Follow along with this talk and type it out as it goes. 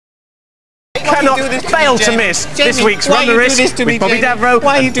cannot fail to miss this week's Run the Risk with Bobby Davro.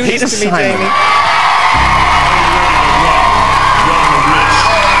 Why are you doing this to me, Jamie?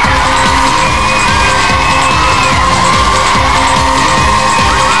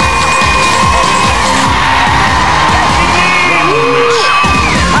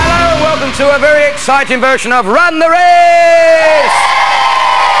 To a very exciting version of Run the Race!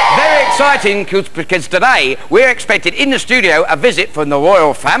 Very exciting because today we're expected in the studio a visit from the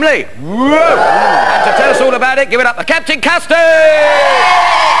royal family. Whoa. And to tell us all about it, give it up to Captain Custard!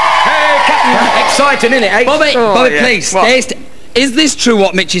 Hey, Captain! Exciting, isn't it, eh? Bobby, please. Is this true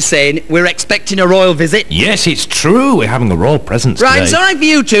what Mitch is saying? We're expecting a royal visit? Yes, it's true. We're having a royal presence today. Right, it's all right for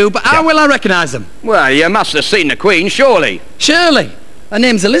you two, but how will I recognise them? Well, you must have seen the Queen, surely. Surely. Her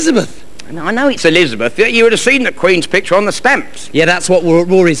name's Elizabeth. I know it's Elizabeth. You would have seen the Queen's picture on the stamps. Yeah, that's what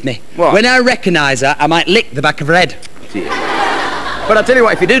worries me. What? When I recognise her, I might lick the back of her head. But I'll tell you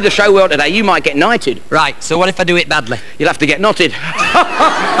what, if you do the show well today, you might get knighted. Right, so what if I do it badly? You'll have to get knotted.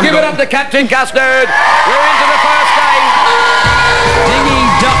 Give it up to Captain Custard. We're into the first game. Dinging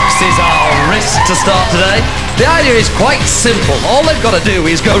ducks is our risk to start today. The idea is quite simple. All they've got to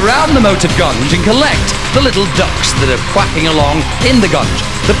do is go round the moat of Gunge and collect the little ducks that are quacking along in the Gunge.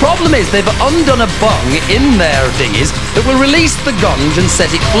 The problem is they've undone a bung in their dinghies that will release the Gunge and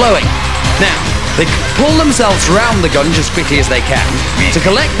set it flowing. Now, they pull themselves round the Gunge as quickly as they can to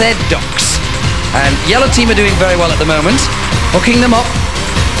collect their ducks. And yellow team are doing very well at the moment, hooking them up.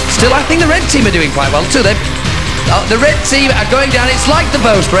 Still, I think the red team are doing quite well too. The red team are going down. It's like the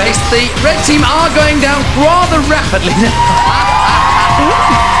boat race. The red team are going down rather rapidly.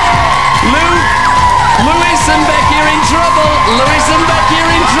 Lewis and Becky are in trouble. Lewis and Becky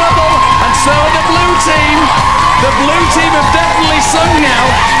are in trouble. And so are the blue team. The blue team have definitely sung now.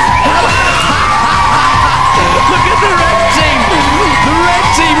 Look at the red team. The red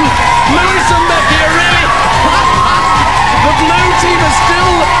team. Lewis and Becky are really... The blue team are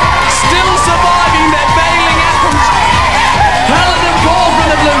still surviving. They're bailing out. Helen and Paul from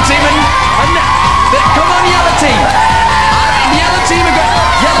the blue team and come on, yellow team. Yellow team are going.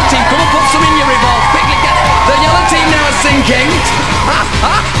 Yellow team, come and put some in your revolve. Quickly, get the yellow team now is sinking.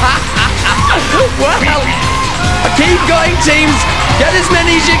 Well, keep going, teams. Get as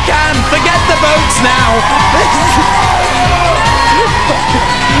many as you can. Forget the boats now.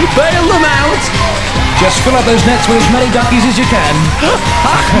 Bail them out. Just fill up those nets with as many duckies as you can.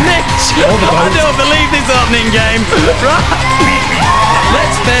 Mitch, I don't believe this opening game. Right.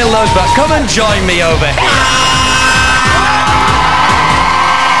 Let's bail those back. Come and join me over here.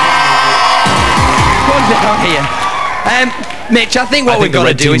 Come down here. Mitch, I think what we've got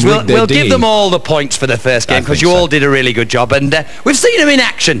to do is we'll give them all the points for the first game because you all did a really good job and we've seen them in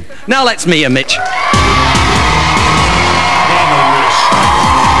action. Now let's meet them, Mitch.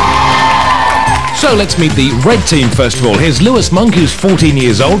 So let's meet the red team first of all. Here's Lewis Monk, who's 14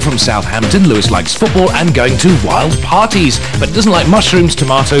 years old, from Southampton. Lewis likes football and going to wild parties, but doesn't like mushrooms,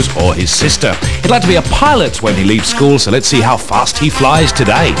 tomatoes or his sister. He'd like to be a pilot when he leaves school, so let's see how fast he flies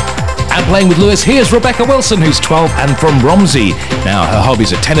today. And playing with Lewis, here's Rebecca Wilson, who's 12 and from Romsey. Now, her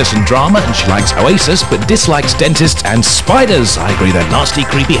hobbies are tennis and drama, and she likes Oasis, but dislikes dentists and spiders. I agree, they're nasty,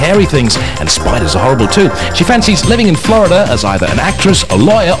 creepy, hairy things, and spiders are horrible too. She fancies living in Florida as either an actress, a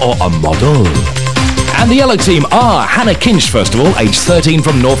lawyer, or a model. And the yellow team are Hannah Kinch, first of all, age 13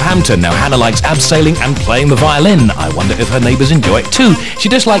 from Northampton. Now, Hannah likes abseiling and playing the violin. I wonder if her neighbours enjoy it too. She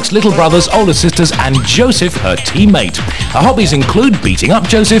dislikes little brothers, older sisters, and Joseph, her teammate. Her hobbies include beating up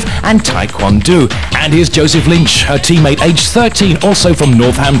Joseph and taekwondo. And here's Joseph Lynch, her teammate, age 13, also from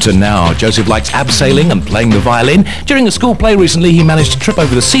Northampton. Now, Joseph likes abseiling and playing the violin. During a school play recently, he managed to trip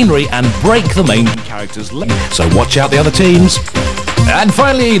over the scenery and break the main character's leg. So watch out the other teams. And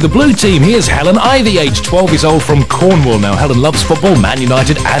finally, the blue team. Here's Helen Ivy, age 12 years old from Cornwall. Now, Helen loves football, Man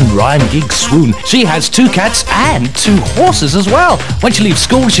United, and Ryan Giggs swoon. She has 2 cats and 2 horses as well. When she leaves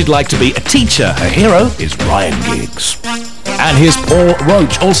school, she'd like to be a teacher. Her hero is Ryan Giggs. And here's Paul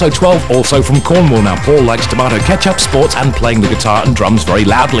Roach, also 12, also from Cornwall. Now, Paul likes tomato ketchup, sports, and playing the guitar and drums very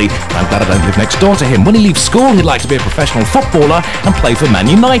loudly. I'm glad I don't live next door to him. When he leaves school, he'd like to be a professional footballer and play for Man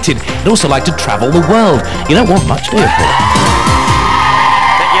United. He'd also like to travel the world. You don't want much, do you, Paul?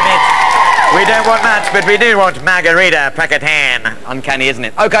 We don't want much, but we do want margarita packet hand. Uncanny, isn't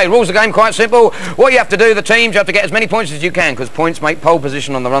it? OK, rules of the game quite simple. What you have to do, the teams, you have to get as many points as you can, because points make pole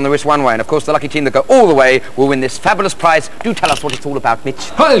position on the Run the Risk one way. And, of course, the lucky team that go all the way will win this fabulous prize. Do tell us what it's all about, Mitch.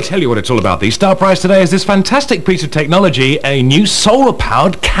 I'll tell you what it's all about. The star prize today is this fantastic piece of technology, a new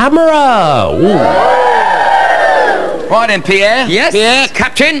solar-powered camera. Ooh. Right then, Pierre. Yes? Pierre,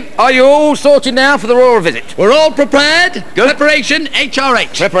 Captain, are you all sorted now for the royal visit? We're all prepared. Good. Preparation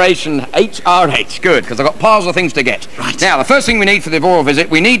HRH. Preparation HRH. Good, because I've got piles of things to get. Right. Now, the first thing we need for the royal visit,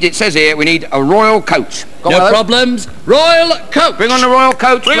 it says here, we need a royal coach. Got No problems. Royal coach. Bring on the royal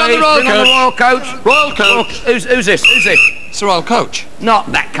coach, Bring on please. the royal Bring on the royal coach. Royal coach. Who's this? Who's this? It's the royal coach.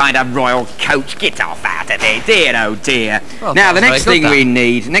 Not that kind of royal coach. Get off out of here, dear, oh dear. Well, now, the that's next very thing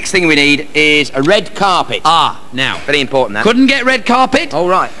good, we need is a red carpet. Now. Very important, that. Couldn't get red carpet. All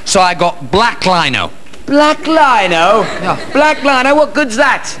right. So I got black lino. Black lino? Yeah. Black lino, what good's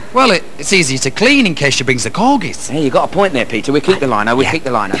that? Well, it's easy to clean in case she brings the corgis. Hey, you got a point there, Peter. We keep the lino, keep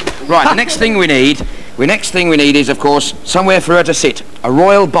the lino. Right, the next thing we need is, of course, somewhere for her to sit. A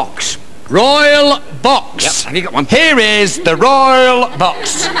royal box. Royal box. Yep. Have you got one? Here is the royal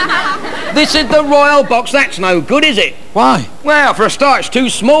box. This is the royal box. That's no good, is it? Why? Well, for a start, it's too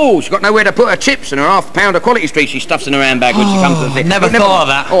small. She's got nowhere to put her chips and her half-pound of Quality Street she stuffs in her handbag when she comes to the thing. Never thought of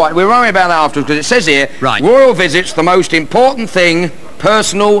that. All right, we'll worry about that afterwards, because it says here, right, royal visits, the most important thing,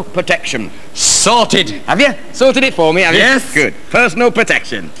 personal protection. Sorted. Have you? Sorted it for me, have you? Yes. Good. Personal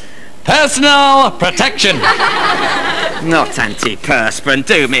protection. Personal protection. Not antiperspirant,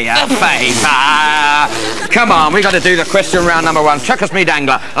 do me a favour. Come on, we got to do the question round number 1. Chuck us me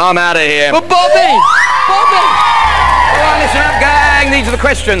dangler. I'm out of here. But Bobby! All right, listen up, gang. These are the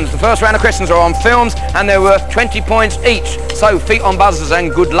questions. The first round of questions are on films, and they're worth 20 points each. So, feet on buzzers and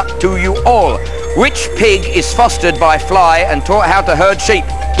good luck to you all. Which pig is fostered by Fly and taught how to herd sheep?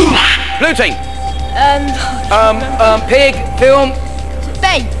 Blue team. Pig, film.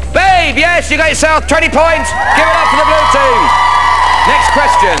 Babe. Babe, yes, you got yourself 20 points. Give it up for the blue team. Next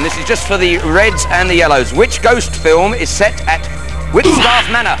question. This is just for the reds and the yellows. Which ghost film is set at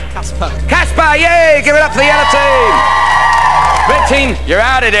Whitstaff Manor? Casper, yay! Give it up for the yellow team. Red team, you're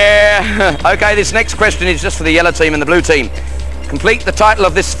out of there. Okay, this next question is just for the yellow team and the blue team. Complete the title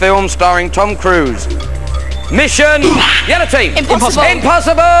of this film starring Tom Cruise. Mission, yellow team. Impossible.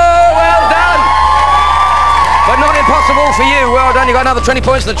 Impossible, well done. But not impossible for you. Well done. You got another 20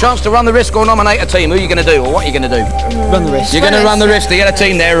 points and a chance to run the risk or nominate a team. Who are you going to do, or what are you going to do? Run the risk. You're going to run the risk. The yellow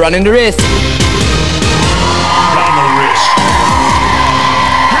team there running the risk. Run the risk.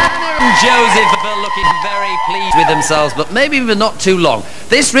 Hannah and Joseph are looking very pleased with themselves, but maybe for not too long.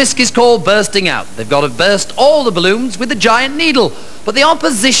 This risk is called bursting out. They've got to burst all the balloons with a giant needle. But the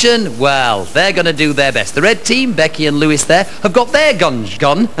opposition, well, they're going to do their best. The red team, Becky and Lewis there, have got their guns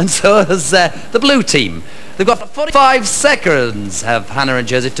gone, and so has the blue team. They've got 45 seconds, have Hannah and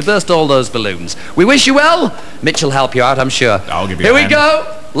Joseph, to burst all those balloons. We wish you well. Mitch will help you out, I'm sure. I'll give you Here a we hand. go.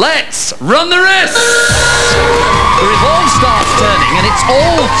 Let's run the risk. The revolve starts turning, and it's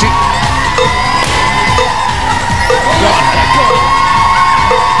all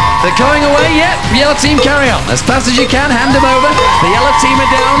They're going away, yep. Yellow team, carry on. As fast as you can, hand them over. The yellow team are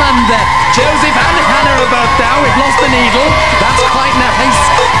down, and Joseph and Hannah are both down. We've lost the needle. That's quite nice.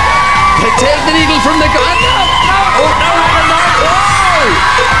 They take the needle from the guy. No! Oh, no,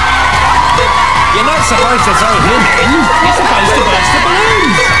 You're not supposed to throw him in. You're supposed to burst the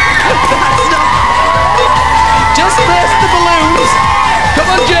balloons. That's not... Just burst the balloons. Come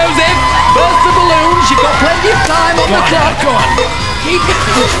on, Joseph. Burst the balloons. You've got plenty of time on the clock. Go on. Keep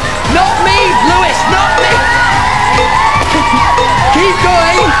going. Not me, Lewis, not me. Keep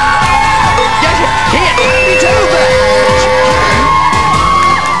going. Get it. Here, hand it over.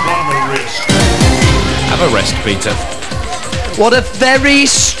 Have a rest, Peter. What a very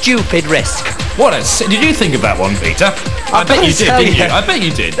stupid risk. Did you think of that one, Peter? I bet you did, didn't you? I bet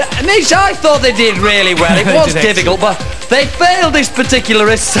you did. Mitch, I thought they did really well. It was Did difficult, but they failed this particular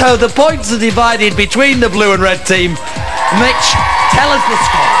risk, so the points are divided between the blue and red team. Mitch, tell us the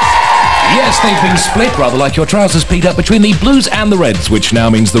scores. Yes, they've been split, rather like your trousers, Peter, between the Blues and the Reds, which now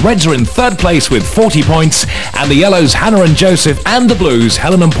means the Reds are in third place with 40 points, and the Yellows, Hannah and Joseph, and the Blues,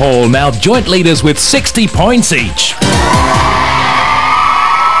 Helen and Paul, now joint leaders with 60 points each.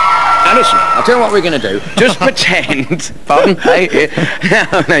 Now listen, I'll tell you what we're going to do. Just pretend... Pardon? Hey,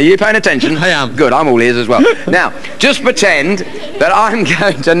 no, you paying attention? I am. Good, I'm all ears as well. Now, just pretend that I'm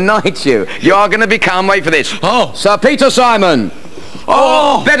going to knight you. You are going to become, wait for this, Sir Peter Simon.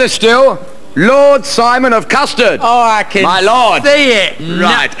 Oh! Better still, Lord Simon of Custard. Oh, I can My lord. see it.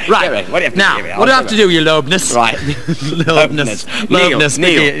 Right. Right. What do you have to Now, do? what do I have to do, you lobeness? Right. Lobeness.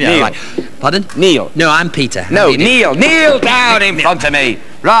 Kneel. Yeah, right. Pardon? Kneel. No, I'm Peter. No, kneel. Kneel down in front of me.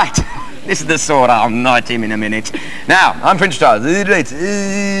 Right. This is the sword. I'll knight him in a minute. Now, I'm Prince Charles. Right.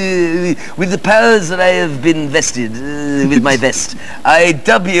 With the powers that I have been vested with my vest, I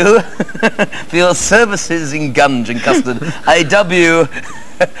dub you for your services in Gunge and Custard. I dub you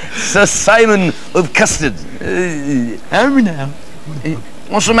Sir Simon of Custard.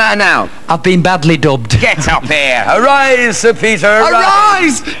 What's the matter now? I've been badly dubbed. Get up here. Arise, Sir Peter.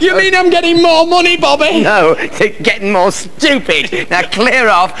 Arise! You mean I'm getting more money, Bobby? No, getting more stupid. Now clear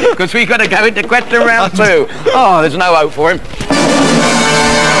off, because we've got to go into question round 2. Oh, there's no hope for him.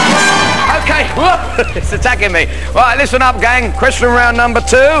 Okay, it's attacking me. Right, listen up, gang. Question round number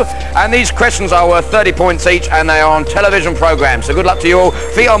 2. And these questions are worth 30 points each, and they are on television programmes. So good luck to you all.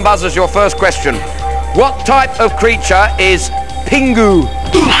 Feet on buzzers, your first question. What type of creature is Pingu?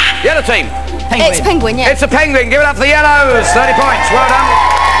 Yellow team. Penguin. It's a penguin, yeah. It's a penguin. Give it up for the yellows. 30 points. Well done.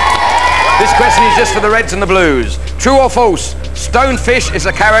 This question is just for the reds and the blues. True or false? Stonefish is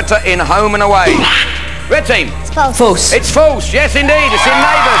a character in Home and Away. Red team. It's false. False. It's false. Yes, indeed. It's in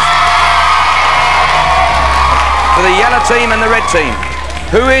Neighbours. For the yellow team and the red team.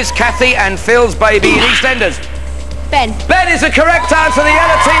 Who is Kathy and Phil's baby in EastEnders? Ben. Ben is the correct answer. The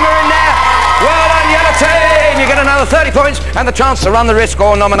yellow team are in there. Well done, yellow team. You get another 30 points and the chance to run the risk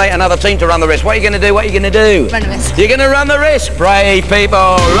or nominate another team to run the risk. What are you going to do? What are you going to do? Run the risk. You're going to run the risk. Brave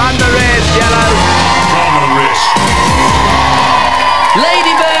people. Run the risk, yellow. Run the risk.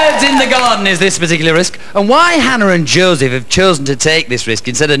 Ladybirds in the garden is this particular risk. And why Hannah and Joseph have chosen to take this risk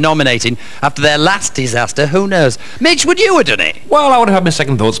instead of nominating after their last disaster, who knows? Mitch, would you have done it? Well, I would have had my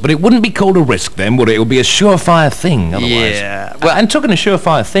second thoughts, but it wouldn't be called a risk then, would it? It would be a surefire thing otherwise. Yeah. Well, and talking of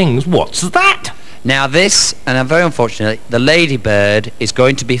surefire things, what's that? Now this, and very unfortunately, the Ladybird is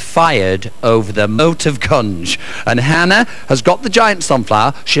going to be fired over the moat of Gunge. And Hannah has got the giant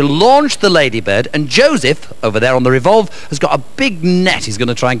sunflower, she'll launch the Ladybird, and Joseph, over there on the revolve, has got a big net he's going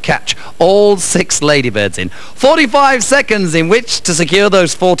to try and catch all 6 Ladybirds in. 45 seconds in which to secure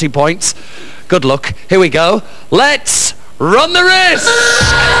those 40 points. Good luck. Here we go. Let's run the risk!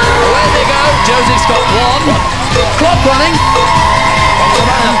 Away they go. Joseph's got 1. Clock running.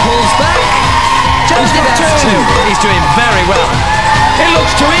 And pulls back. Joseph has 2. He's doing very well. It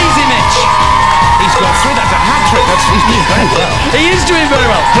looks too easy, Mitch. He's got 3. That's a hat-trick. He's doing very well. He is doing very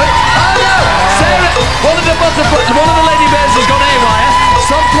well. Oh no! Sarah, one of the Ladybirds has gone haywire.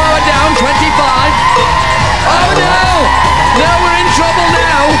 Sunflower down, 25. Oh no! No, we're in trouble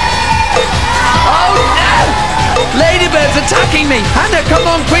now. Oh no! Ladybird's attacking me. Hannah, come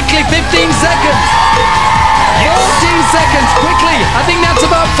on quickly. 15 seconds. 14 seconds, quickly. I think that's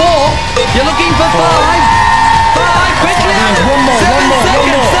about 4. You're looking for 5. 5, quickly. One more, 7 one more, seconds.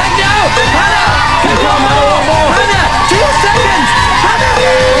 one more. No, Hannah, come on. One more. Hannah, 2 seconds. Hannah.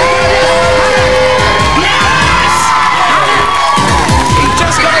 Yes! Hannah. He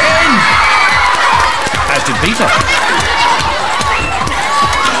just got it in. As did Peter.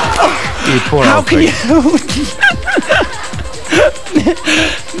 You poor How old can thing.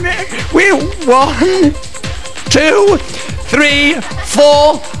 We're 1, 2, 3,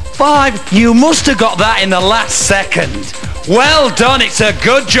 4, 5. You must have got that in the last second. Well done. It's a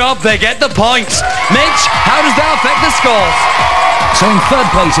good job. They get the points. Mitch, how does that affect the scores? So in third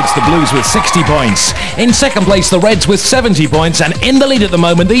place, it's the Blues with 60 points. In second place, the Reds with 70 points. And in the lead at the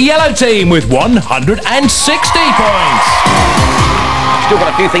moment, the Yellow team with 160 points. Still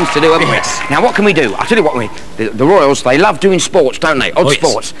got a few things to do, haven't we? Now, what can we do? I'll tell you what, the Royals, they love doing sports, don't they? Odd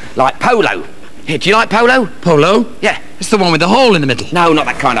sports. Like polo. Yeah, do you like polo? Polo? Yeah. It's the one with the hole in the middle. No, not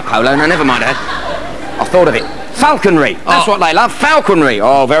that kind of polo. No, never mind that. I thought of it. Falconry. That's what they love. Falconry.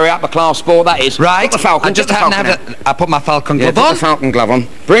 Oh, very upper-class sport, that is. Right. Put the falcon. I just happen to have I put my falcon glove put on. the falcon glove on.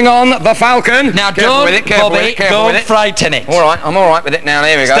 Bring on the falcon. Now, careful with it, careful with it, careful with it. frighten it. All right, I'm all right with it now.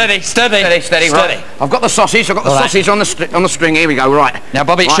 There we go. Steady. Right. I've got the sausage. I've got the sausage on the string. Here we go. Right. Now,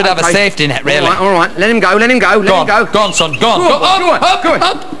 Bobby, it should have a safety net, really. All right. Let him go. Let him go. Go on, son. Go on. Go on.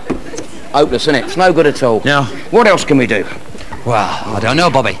 Hopeless, isn't it? It's no good at all. No. What else can we do? Well, I don't know,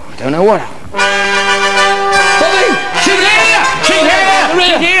 Bobby. Don't know what. Bobby! She's here!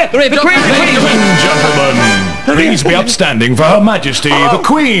 The Queen! Gentlemen, please be upstanding for Her Majesty, the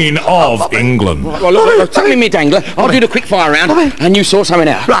Queen of England. Well, look, take me dangler. I'll do the quick fire round, and you sort something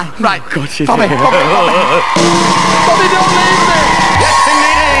out. Right. God, she's Bobby, here. Bobby, don't leave me. Yes,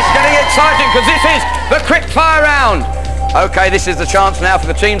 indeed, it's getting exciting because this is the quick fire round. Okay, this is the chance now for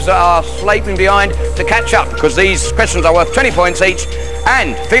the teams that are slaving behind to catch up because these questions are worth 20 points each.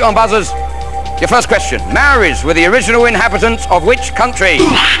 And, feet on buzzers, your first question. Maoris were the original inhabitants of which country?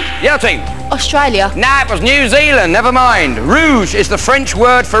 Yellow team. Australia. Nah, it was New Zealand, never mind. Rouge is the French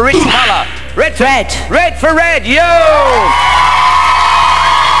word for rich colour. Red team. Red. Red for red, yo!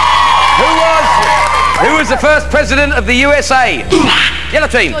 Who was the first president of the USA? Yellow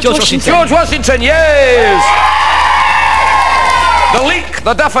team. George Washington. George Washington, yes! The leek,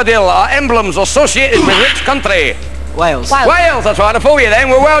 the daffodil are emblems associated with which country? Wales. Wales, that's right. For you then.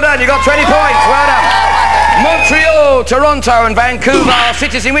 Well done. You got 20 points. Well done. Montreal, Toronto and Vancouver are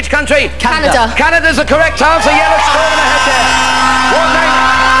cities in which country? Canada. Canada's the correct answer. Yellow scoring ahead there. What name?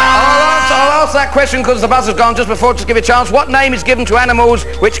 I'll ask that question because the buzzer's gone just before. Just give it a chance. What name is given to animals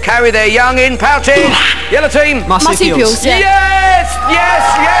which carry their young in pouches? Yellow team. Marsupials. Yes.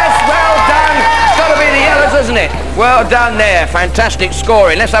 Well done. It's got to be the yellows, isn't it? Well done there. Fantastic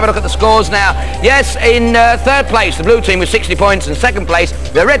scoring. Let's have a look at the scores now. Yes, in third place, the blue team with 60 points, and second place,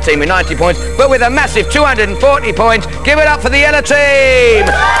 the red team with 90 points, but with a massive 240 points. Give it up for the yellow team.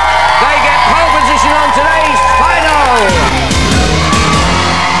 They get pole position on today's final.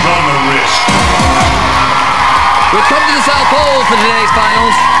 We've come to the South Pole for today's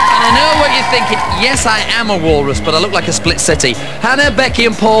finals, and I know what you're thinking. Yes, I am a walrus, but I look like a split city. Hannah, Becky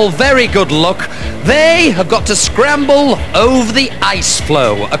and Paul, very good luck. They have got to scramble over the ice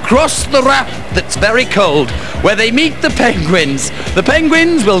floe across the wrap that's very cold, where they meet the penguins. The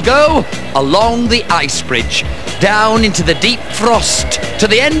penguins will go along the ice bridge, down into the deep frost, to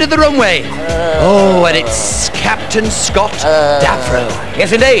the end of the runway. And it's Captain Scott Davro.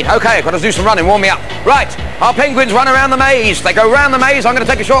 Yes, indeed. OK, I've got to do some running, warm me up. Right, our penguins run around the maze. They go round the maze. I'm going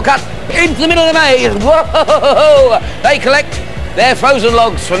to take a shortcut into the middle of the maze. Whoa! They collect their frozen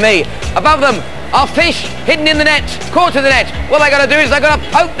logs for me. Above them are fish hidden in the net, caught in the net. What they're going to do is they're going to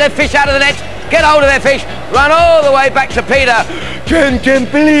poke their fish out of the net, get hold of their fish, run all the way back to Peter.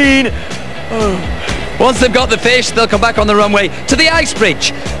 Trampoline. Once they've got the fish, they'll come back on the runway to the ice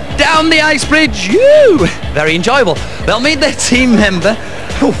bridge. Down the ice bridge, very enjoyable. They'll meet their team member.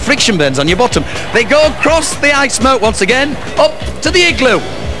 Oh, friction burns on your bottom. They go across the ice moat once again, up to the igloo.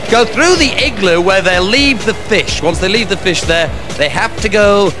 Go through the igloo where they'll leave the fish. Once they leave the fish there, they have to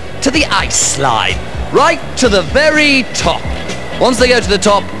go to the ice slide, right to the very top. Once they go to the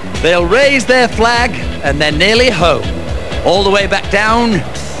top, they'll raise their flag and they're nearly home. All the way back down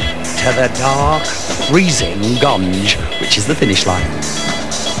to the dark, freezing Gonge, which is the finish line.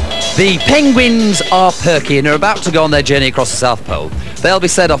 The penguins are perky and are about to go on their journey across the South Pole. They'll be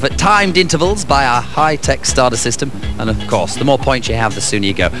set off at timed intervals by our high-tech starter system, and of course, the more points you have, the sooner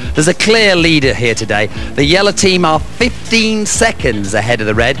you go. There's a clear leader here today. The yellow team are 15 seconds ahead of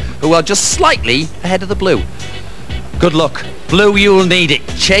the red, who are just slightly ahead of the blue. Good luck. Blue, you'll need it.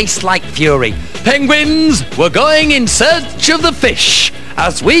 Chase like fury. Penguins, we're going in search of the fish.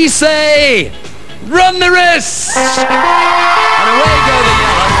 As we say, run the race! And away go the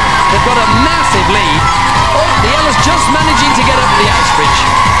yellow. They've got a massive lead. The yellow's just managing to get up the ice bridge.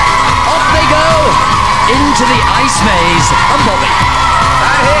 Off they go into the ice maze. And Bobby.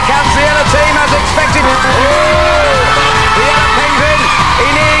 And here comes the yellow team as expected. The yellow penguin, he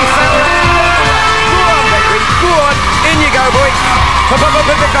nearly fell down. Go on, penguin, go on. In you go, boy. Go on,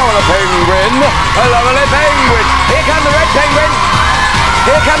 a penguin. A lovely penguin. Here comes the red penguin.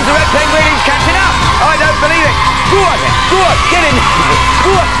 Here comes the red penguin. He's catching up. I don't believe it. Go on, get in.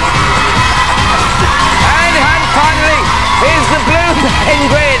 Go on. And finally, here's the blue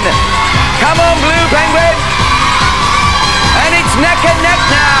penguin. Come on, blue penguin. And it's neck and neck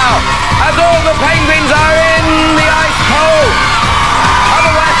now, as all the penguins are in the ice hole.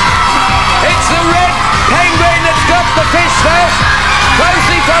 Otherwise, it's the red penguin that's got the fish first,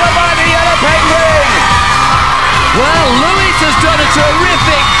 closely followed by the yellow penguin. Well, Lewis has done a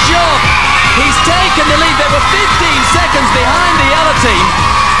terrific job. He's taken the lead. They were 15 seconds behind the yellow team.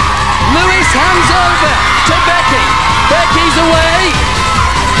 Lewis hands over to Becky. Becky's away.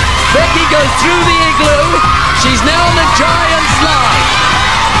 Becky goes through the igloo. She's now on the giant slide.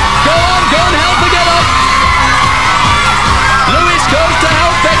 Go on, help her get up. Lewis goes to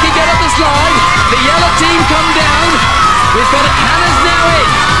help Becky get up the slide. The yellow team come down. We've got it. Hannah's now in.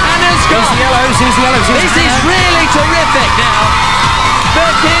 Hannah's gone. Here's the yellows. This is really terrific now.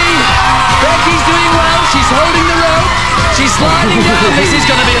 Becky's doing well. She's holding the rope. She's sliding down. This is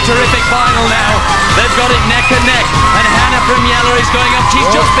going to be a terrific final now. They've got it neck and neck. And Hannah from yellow is going up. She's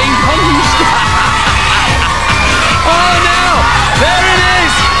just been punched. Oh, no. There it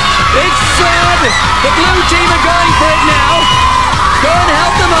is. It's sad. The blue team are going for it now. Go and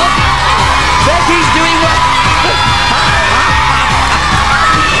help them up. Becky's doing well.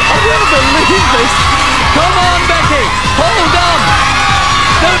 I don't believe this. Come on, Becky. Hold on.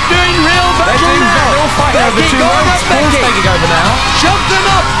 They're doing real battle now. Becky, go on up, Becky. Taking over now. Shove them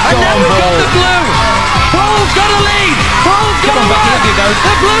up. And now we've got the blue. Paul's got a lead. Paul's got a run.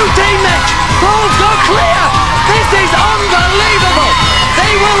 The blue team next. Paul's got clear. This is unbelievable.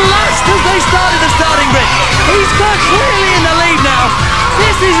 They were last as they started the starting grid. He's got clearly in the lead now.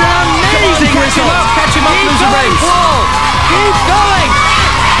 This is an amazing result. Catch him up, Keep lose a going, race. Paul. Keep going.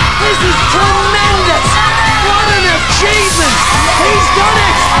 This is tremendous. What an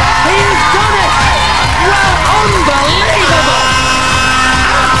done it! Well, unbelievable!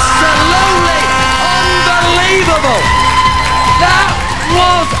 Absolutely unbelievable! That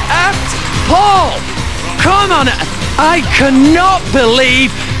was apt, Paul! Come on! I cannot believe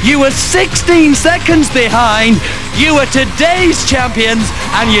you were 16 seconds behind. You were today's champions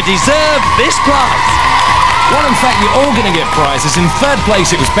and you deserve this prize. Well, in fact, you're all going to get prizes. In third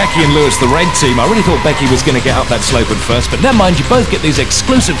place, it was Becky and Lewis, the red team. I really thought Becky was going to get up that slope at first, but never mind, you both get these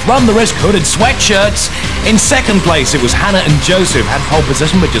exclusive Run the Risk hooded sweatshirts. In second place, it was Hannah and Joseph, had pole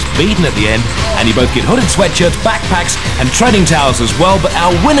position, but just beaten at the end. And you both get hooded sweatshirts, backpacks, and treading towels as well. But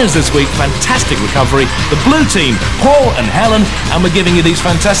our winners this week, fantastic recovery, the blue team, Paul and Helen, and we're giving you these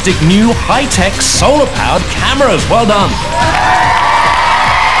fantastic new high-tech solar-powered cameras. Well done.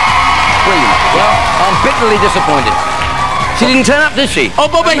 Brilliant. Well, I'm bitterly disappointed. She didn't turn up, did she? Oh,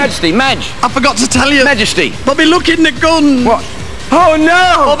 Bobby. Majesty, Madge. I forgot to tell you. Majesty. Bobby, look in the gun. What? Oh,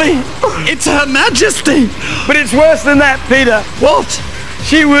 no. Bobby, it's Her Majesty. But it's worse than that, Peter. What?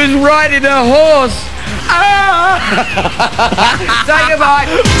 She was riding a horse. Ah! Say goodbye.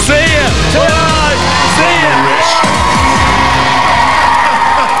 See ya. Ta-ra!